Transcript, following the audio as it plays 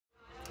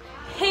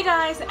Hey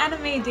guys,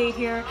 Anime Day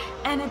here,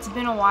 and it's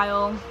been a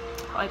while,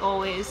 like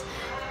always.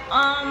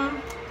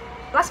 Last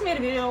time I made a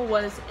video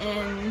was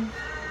in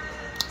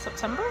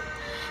September.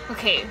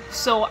 Okay,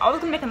 so I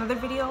was gonna make another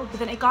video, but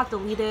then it got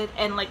deleted,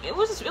 and like it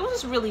was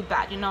just really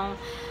bad, you know.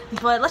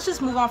 But let's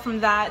just move on from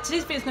that.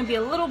 Today's video is gonna be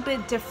a little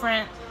bit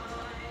different,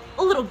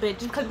 just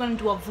because we're gonna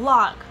do a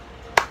vlog.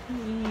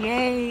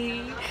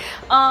 Yay!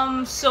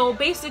 So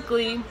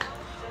basically,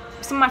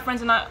 two of my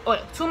friends and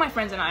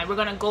I, we're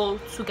gonna go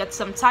to get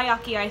some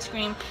Taiyaki ice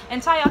cream.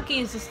 And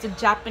Taiyaki is just a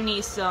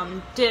Japanese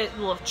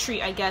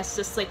treat, I guess,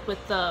 just like with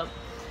the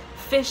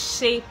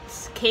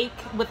fish-shaped cake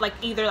with like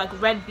either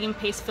like red bean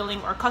paste filling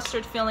or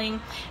custard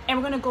filling. And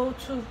we're gonna go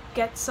to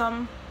get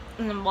some,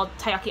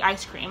 Taiyaki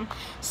ice cream.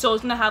 So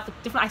it's gonna have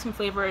like, different ice cream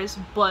flavors,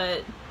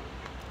 but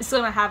it's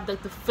still gonna have the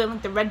filling,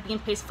 the red bean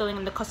paste filling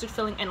and the custard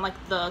filling, and like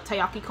the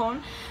Taiyaki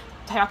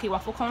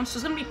waffle cone. So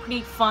it's gonna be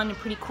pretty fun and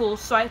pretty cool.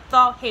 So I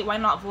thought, hey, why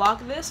not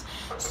vlog this?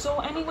 So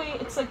anyway,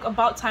 it's like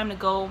about time to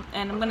go,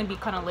 and I'm gonna be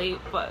kind of late,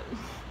 but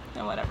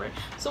whatever.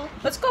 So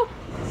let's go.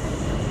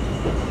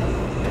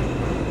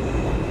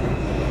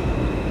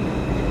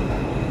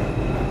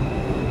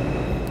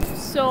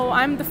 So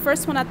I'm the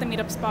first one at the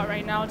meetup spot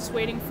right now, just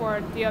waiting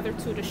for the other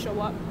two to show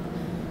up.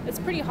 It's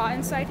pretty hot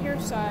inside here,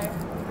 so I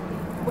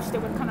wish they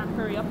would kind of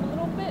hurry up a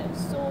little bit.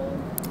 So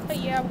but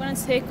yeah, we're gonna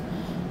take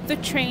the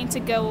train to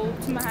go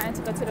to Manhattan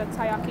to go to the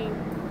Taiyaki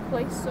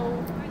place. So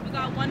we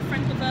got one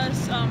friend with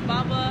us,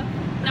 Baba.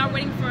 Now we're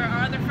waiting for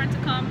our other friend to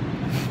come.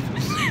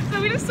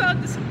 So we just saw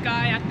this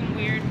guy acting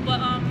weird,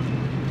 but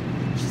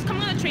she's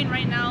coming on the train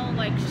right now.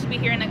 Like she'll be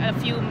here in like a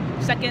few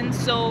seconds.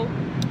 So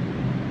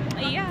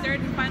yeah, third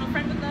and final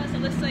friend with us.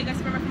 Alyssa, you guys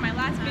remember from my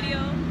last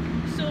video.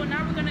 So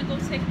now we're gonna go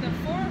take the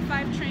 4 or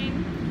 5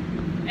 train,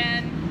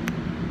 and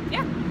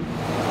yeah.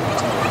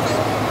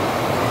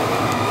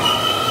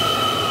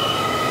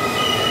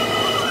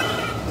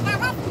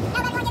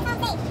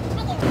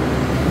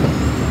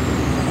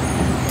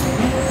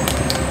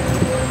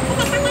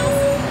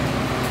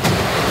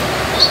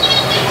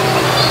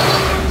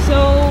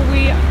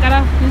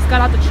 Got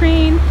out the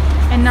train,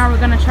 and now we're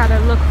gonna try to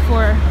look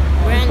for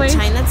We're in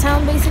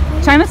Chinatown,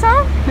 basically.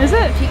 Chinatown? Is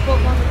it? People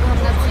want to come up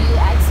to you,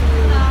 ask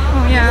you.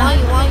 Oh yeah. Why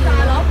you?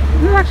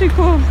 This is actually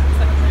cool.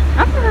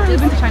 I've never really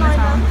been to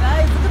Chinatown.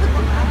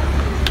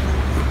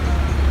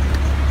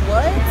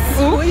 What?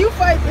 Ooh. Will you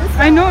fight this?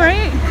 I know,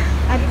 right?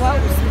 I'd love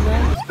to see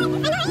that.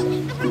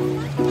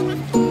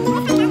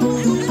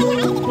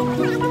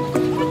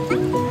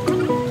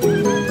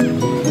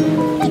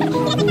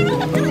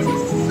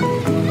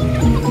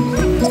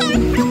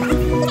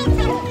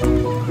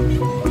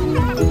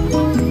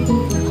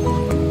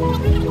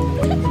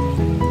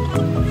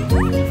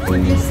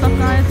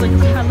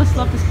 Like let's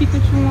love this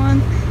Pikachu one,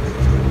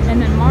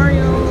 and then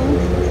Mario.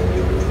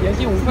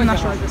 I'm not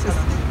sure what this is.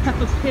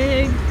 Peppa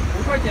Pig.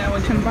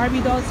 Some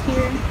Barbie dolls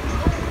here.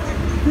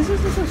 This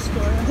is just a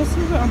store. I guess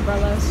these are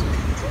umbrellas.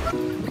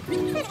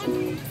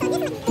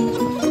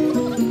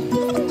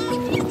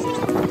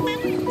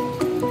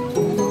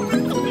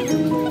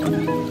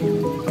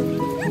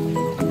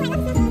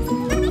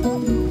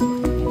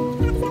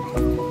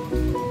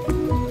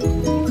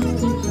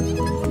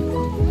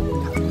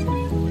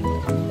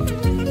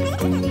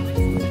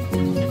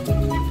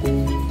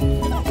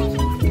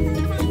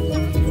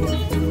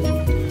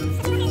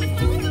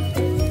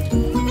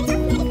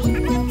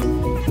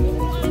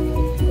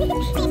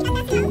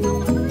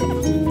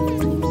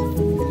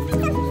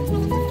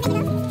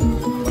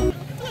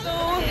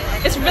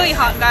 It's really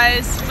hot,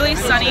 guys. It's really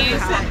sunny.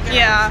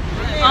 Yeah.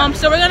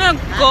 So we're gonna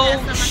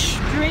go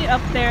straight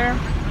up there,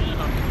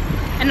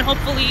 and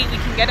hopefully we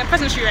can get a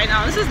present tree right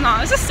now. This is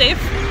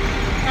safe.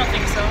 I don't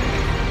think so.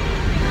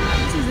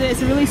 This is it.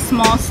 It's a really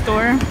small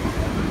store,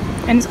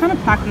 and it's kind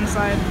of packed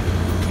inside.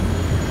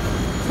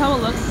 That's how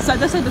it looks. So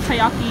that's like the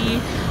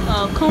Taiyaki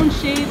cone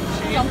shape.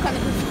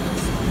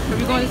 Are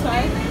we going this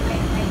way?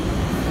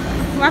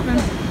 What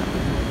happened?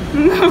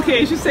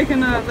 Okay, she's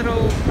taking a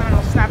little, I don't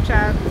know,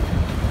 Snapchat.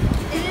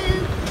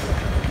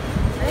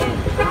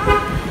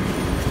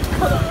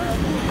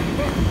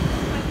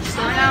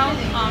 So now,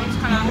 it's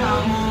kind of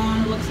how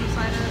it looks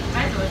inside it.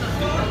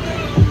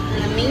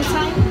 In the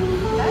meantime,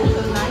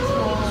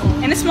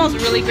 and it smells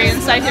really great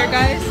inside here,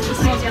 guys. It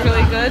smells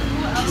really good.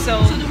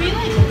 So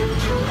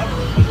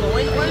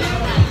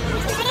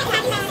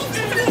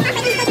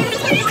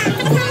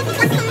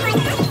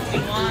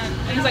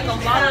and there's like a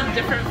lot of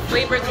different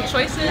flavors and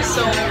choices,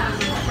 so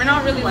we're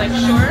not really like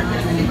sure.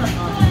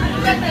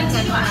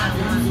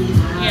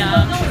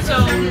 Yeah, so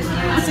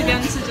once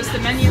again, this is just the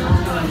menu.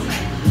 And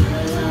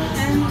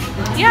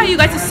yeah, you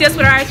guys will see us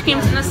with our ice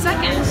creams in a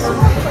second.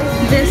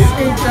 This is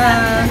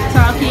the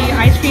Taiyaki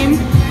ice cream.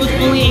 It was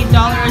only $8.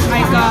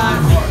 I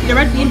got the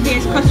red bean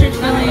paste custard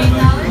filling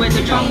with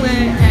the chocolate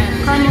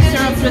and caramel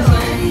syrup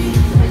drizzle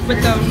with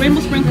the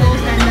rainbow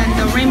sprinkles, and then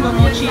the rainbow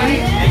mochi.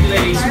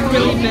 It's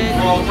really big.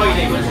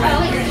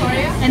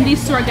 And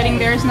these two are getting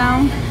theirs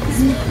now.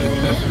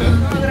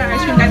 Look at our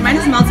ice cream, guys. Mine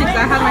is melted because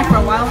I had mine for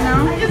a while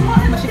now.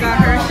 But she got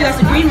her. She has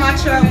the green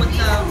matcha with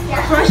the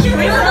fresh,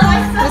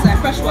 what is that?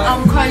 Fresh what?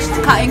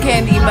 Crunch cotton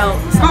candy melt.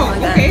 Oh,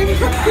 Like okay.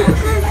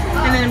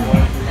 And then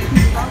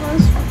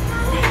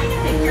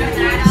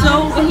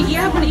so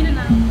yeah, I'm gonna eat it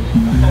now.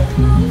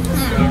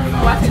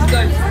 Wow, it's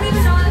good.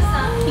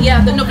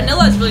 Yeah, the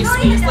vanilla is really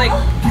sweet. It's like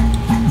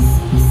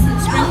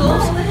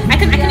sprinkles. I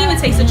can even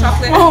taste the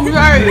chocolate. Oh, I'm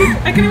sorry.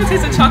 I can even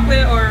taste the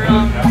chocolate or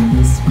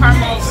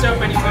caramel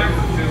syrup anywhere.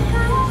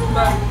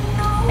 But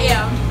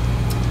yeah.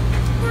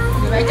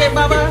 You like it,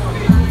 Baba?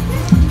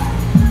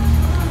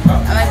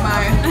 I like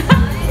mine.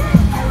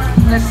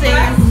 Let's sing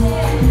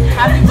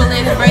happy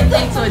belated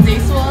birthday to a day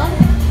swap.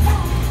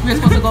 We were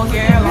supposed to go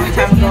here a long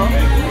time ago,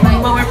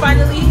 but we're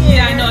finally here.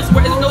 Yeah, I know. It's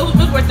worth the wait.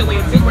 It's worth the wait.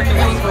 It's worth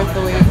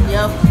the wait.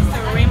 Yep. It's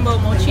the rainbow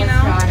mochi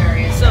now.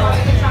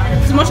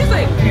 So mochi's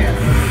like it's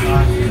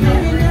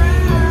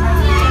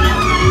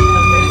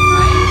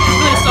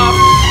really soft.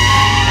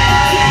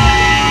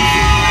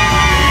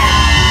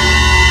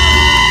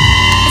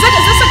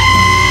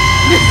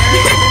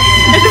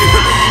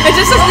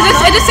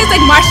 It just tastes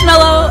like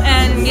marshmallow,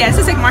 and yeah, it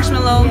tastes like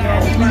marshmallow.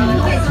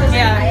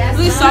 Yeah,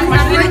 really soft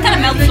marshmallow. It kind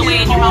of melts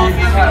away in your mouth.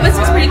 This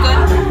is pretty good.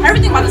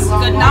 Everything about this is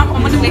good. Now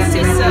I'm gonna taste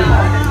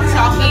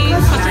Taiyaki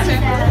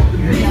custard.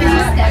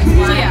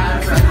 So yeah,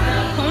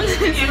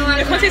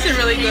 the cone tasted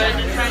really good.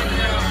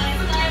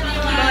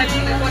 But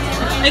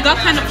it got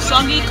kind of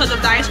soggy because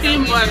of the ice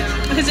cream, but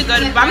it tasted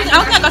good. But I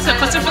don't think I got the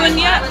custard filling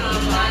yet.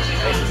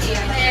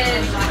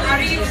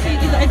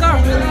 It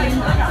got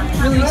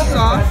really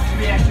soft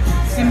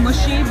and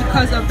mushy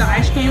because of the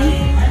ice cream,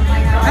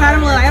 and I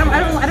don't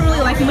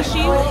really like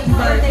mushy,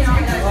 but it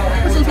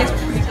still tastes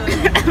pretty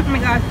good. Oh my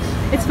god,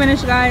 it's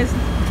finished, guys.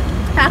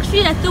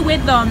 Actually, I threw away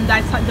the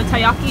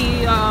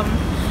taiyaki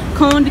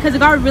cone because it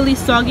got really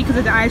soggy because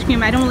of the ice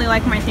cream. I don't really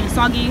like my thing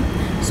soggy,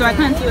 so I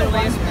couldn't throw it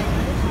away.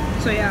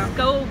 So yeah,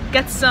 go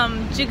get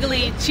some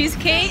jiggly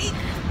cheesecake.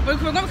 We're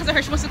going because I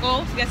heard she wants to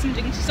go get some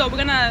jiggly. So we're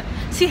gonna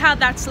see how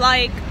that's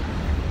like.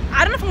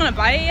 I don't know if I'm gonna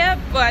buy it yet,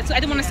 but I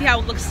do want to see how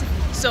it looks.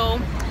 So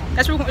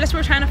that's what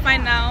we're trying to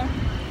find now.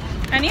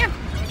 And yeah.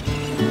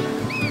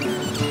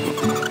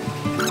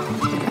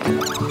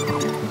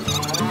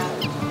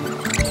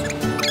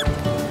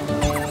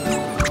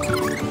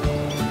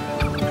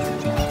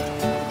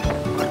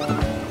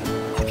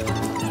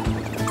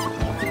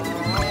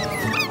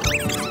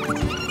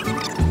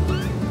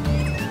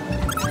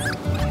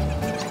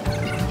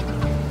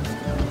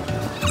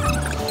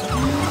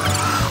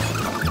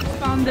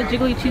 The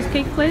jiggly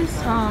cheesecake place,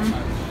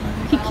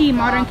 Keki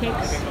Modern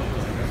Cakes,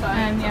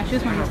 and yeah, she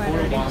just went inside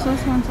already. So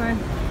let's go inside.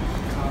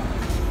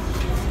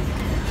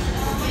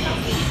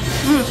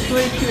 It's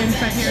really cute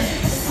inside here.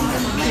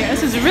 Yeah,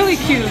 this is really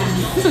cute.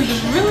 This is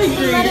really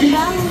great.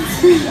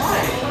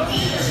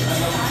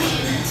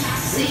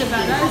 Look at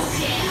that, guys.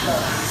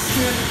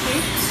 Here are the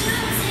cakes.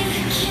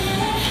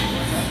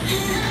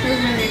 It was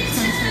really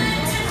expensive.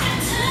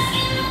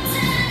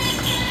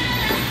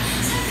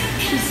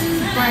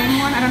 She's buying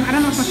one. I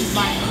don't know how she's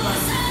buying, but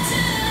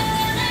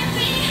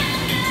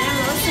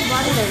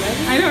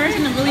I know it's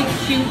in a really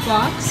cute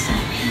box.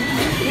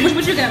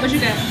 What you get? What you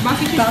get?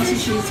 Bouncy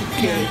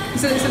cheesecake. Yeah. It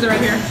says it right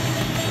here.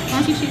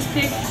 Bouncy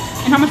cheesecake.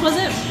 And how much was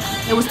it?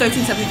 It was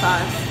 $13.75.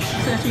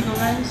 So there you go,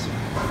 guys.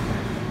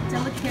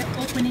 Delicate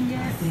opening it.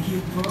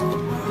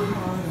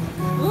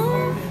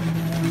 Ooh.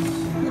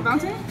 Is it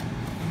bouncy?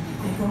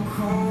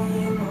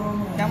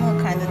 That one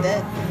kind of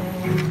dead.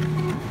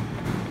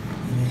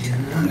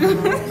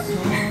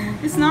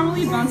 It's not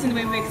really bouncing the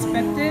way we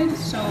expected,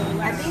 so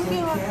I think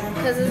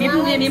because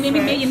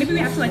maybe we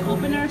have to like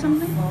open it or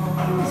something.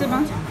 Is it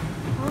bouncing?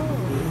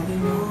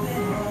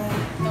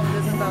 No, it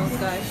doesn't bounce,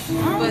 guys.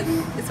 Oh. But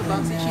it's a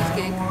bouncy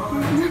cheesecake.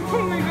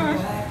 Oh my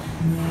gosh.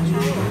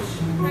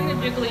 I'm eating a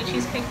jiggly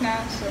cheesecake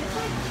now, so.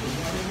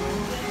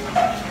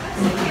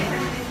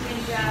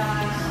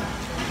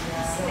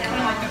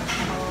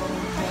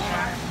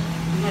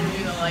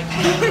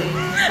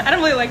 I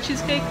don't really like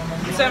cheesecake.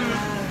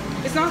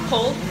 It's not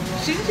cold.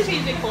 Cheesecake is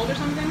usually cold or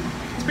something.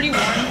 It's pretty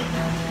warm.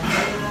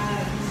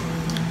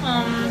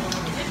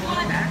 It's more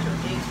like an actual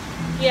cake.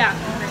 Yeah,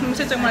 it's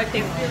more like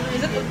cake.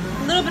 It's a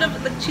little bit of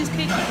like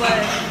cheesecake, but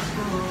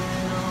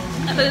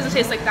I thought it doesn't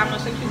taste like that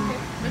much like cheesecake.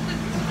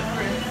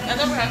 I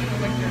never had it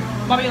like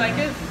that. Bobby, you like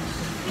it?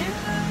 Yeah.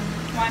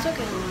 Why? It's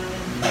okay.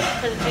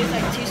 Because it tastes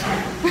like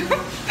cheesecake.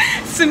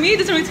 To me, it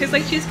doesn't really taste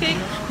like cheesecake.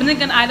 But then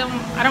again, I don't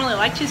really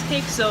like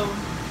cheesecake, so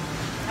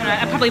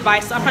I'm probably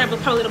biased. I'm probably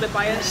a little bit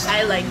biased.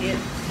 I like it.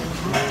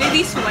 They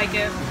used to like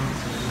it.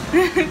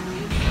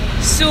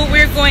 So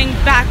we're going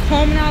back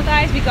home now,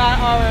 guys. We got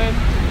our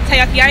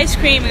Taiyaki ice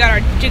cream. We got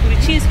our jiggly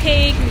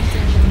cheesecake.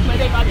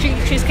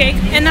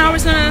 And now we're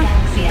gonna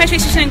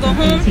actually and go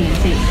home.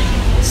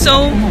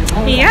 So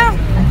yeah,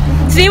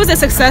 today was a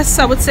success,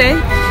 I would say.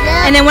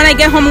 And then when I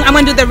get home, I'm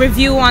gonna do the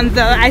review on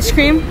the ice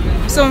cream.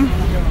 So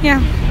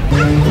yeah.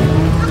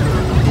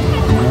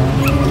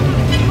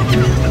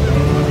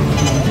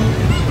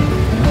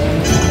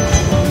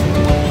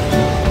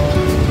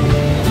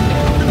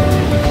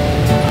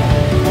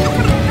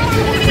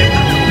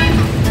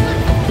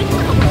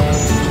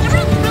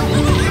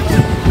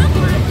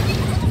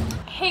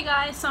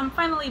 So I'm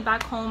finally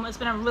back home home. It's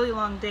been a really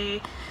long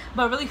day,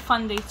 but a really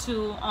fun day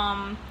too.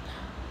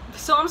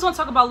 So I'm just going to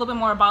talk about a little bit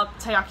more about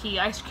Taiyaki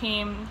ice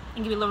cream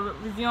and give you a little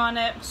review on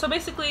it. So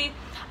basically,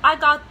 I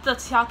got the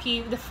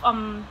Taiyaki,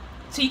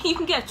 so you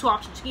can get two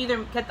options. You can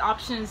either get the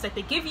options that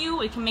they give you,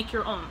 or you can make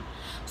your own.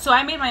 So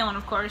I made my own,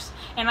 of course,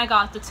 and I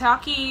got the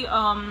Taiyaki,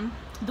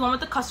 the one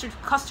with the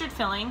custard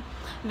filling.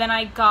 Then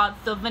I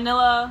got the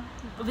vanilla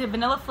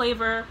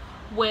flavor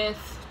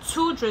with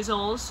 2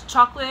 drizzles,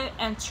 chocolate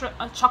and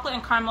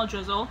caramel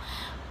drizzle,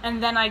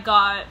 and then I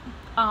got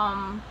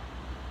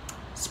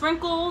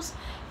sprinkles,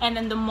 and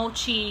then the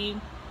mochi,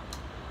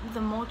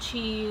 what's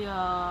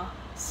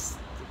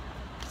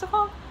it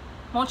called?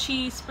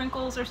 Mochi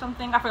sprinkles or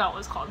something. I forgot what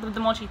it's called. The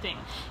mochi thing.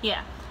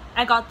 Yeah,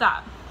 I got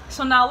that.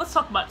 So now let's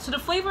talk about it. So the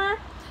flavor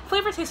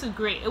tasted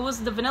great. It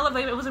was the vanilla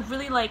flavor. It was a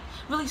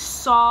really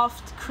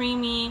soft,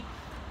 creamy.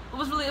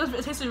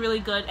 It tasted really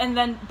good. And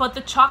then, but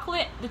the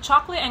chocolate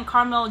and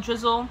caramel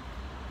drizzle,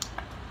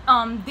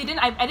 I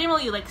didn't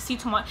really like see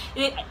too much.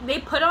 They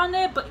put on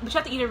it, but you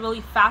have to eat it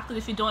really fast,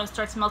 because if you don't, it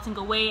starts melting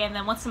away, and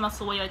then once it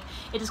melts away, like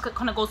it just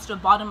kind of goes to the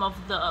bottom of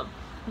the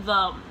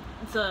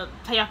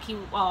Taiyaki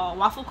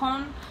waffle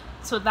cone.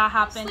 So that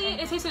happened.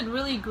 It tasted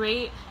really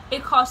great.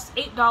 It cost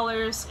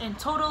 $8 in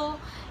total.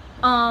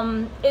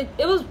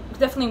 It was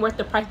definitely worth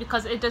the price,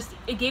 because it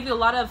gave you a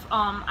lot of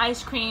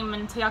ice cream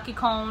and Taiyaki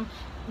cone,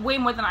 way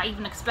more than I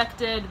even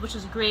expected, which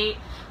is great.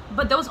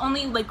 But there was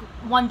only like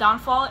one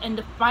downfall,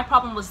 and my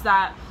problem was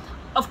that,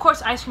 of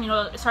course, ice cream,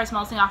 it starts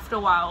melting after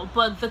a while.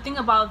 But the thing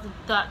about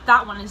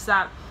that one is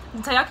that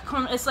the Taiyaki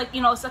cone is like,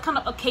 it's kind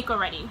of a cake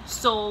already.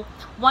 So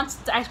once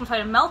the ice cream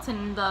started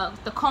melting,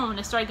 the cone,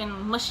 it started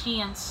getting mushy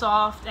and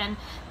soft, and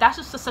that's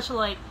just such a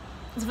like,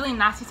 it's really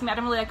nasty to me. I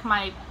don't really like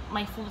my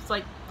foods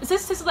like, it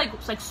tastes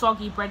like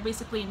soggy bread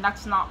basically, and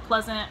that's not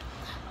pleasant.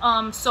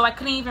 So I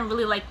couldn't even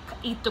really like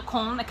eat the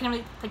cone. I couldn't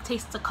really like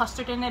taste the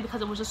custard in it,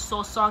 because it was just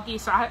so soggy.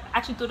 So I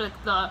actually threw the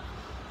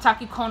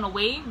Taiyaki cone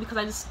away,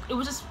 because it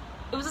was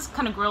just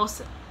kind of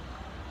gross.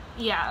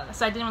 Yeah,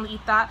 so I didn't really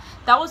eat that.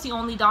 That was the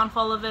only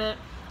downfall of it.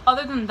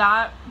 Other than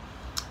that,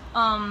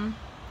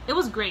 it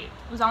was great.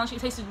 It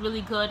tasted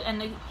really good,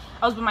 and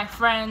I was with my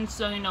friends,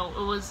 so it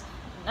was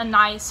a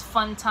nice,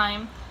 fun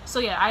time. So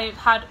yeah, I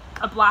had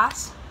a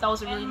blast. That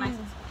was a really nice.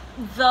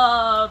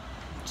 The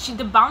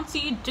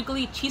bouncy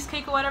jiggly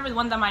cheesecake or whatever, the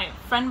one that my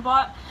friend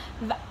bought.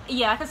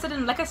 Yeah,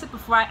 like I said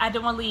before, I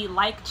don't really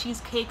like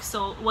cheesecake,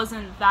 so it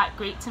wasn't that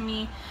great to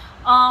me.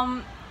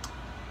 To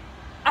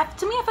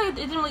me, I feel like it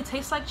didn't really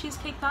taste like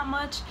cheesecake that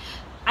much.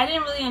 I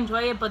didn't really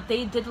enjoy it, but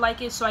they did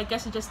like it, so I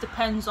guess it just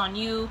depends on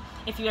you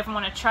if you ever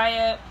want to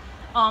try it.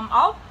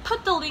 I'll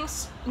put the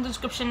links in the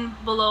description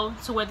below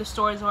to where the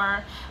stores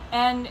are.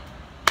 And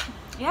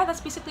yeah, that's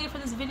basically it for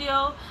this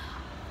video.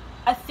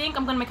 I think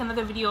I'm gonna make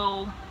another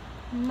video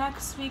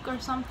next week or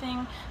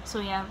something, so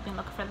yeah, I've been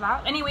looking for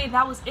that. Anyway,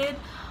 that was it.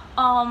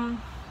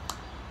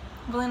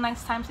 Really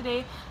nice time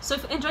today. So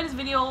if you enjoyed this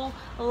video,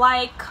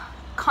 like,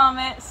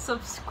 comment,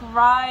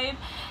 subscribe,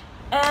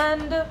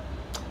 and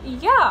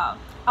yeah,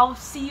 I'll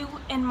see you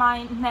in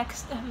my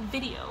next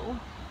video.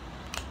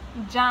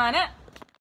 Janet.